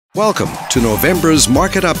Welcome to November's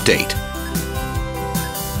Market Update.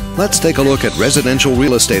 Let's take a look at residential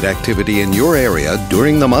real estate activity in your area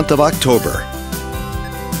during the month of October.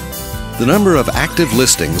 The number of active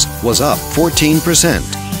listings was up 14%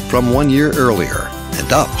 from 1 year earlier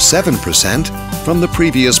and up 7% from the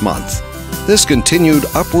previous month. This continued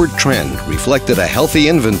upward trend reflected a healthy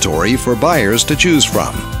inventory for buyers to choose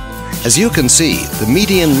from. As you can see, the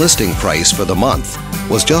median listing price for the month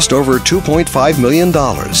was just over $2.5 million.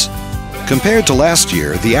 Compared to last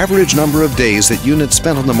year, the average number of days that units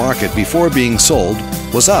spent on the market before being sold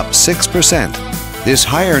was up 6%. This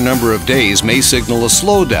higher number of days may signal a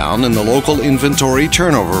slowdown in the local inventory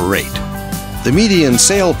turnover rate. The median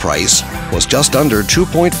sale price was just under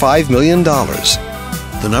 $2.5 million.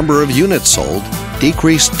 The number of units sold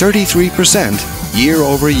decreased 33% year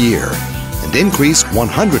over year and increased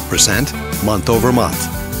 100% month over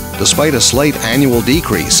month. Despite a slight annual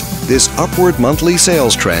decrease, this upward monthly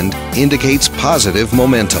sales trend indicates positive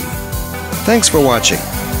momentum. Thanks for watching.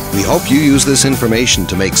 We hope you use this information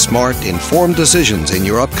to make smart, informed decisions in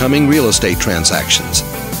your upcoming real estate transactions.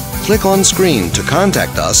 Click on screen to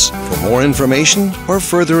contact us for more information or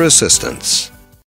further assistance.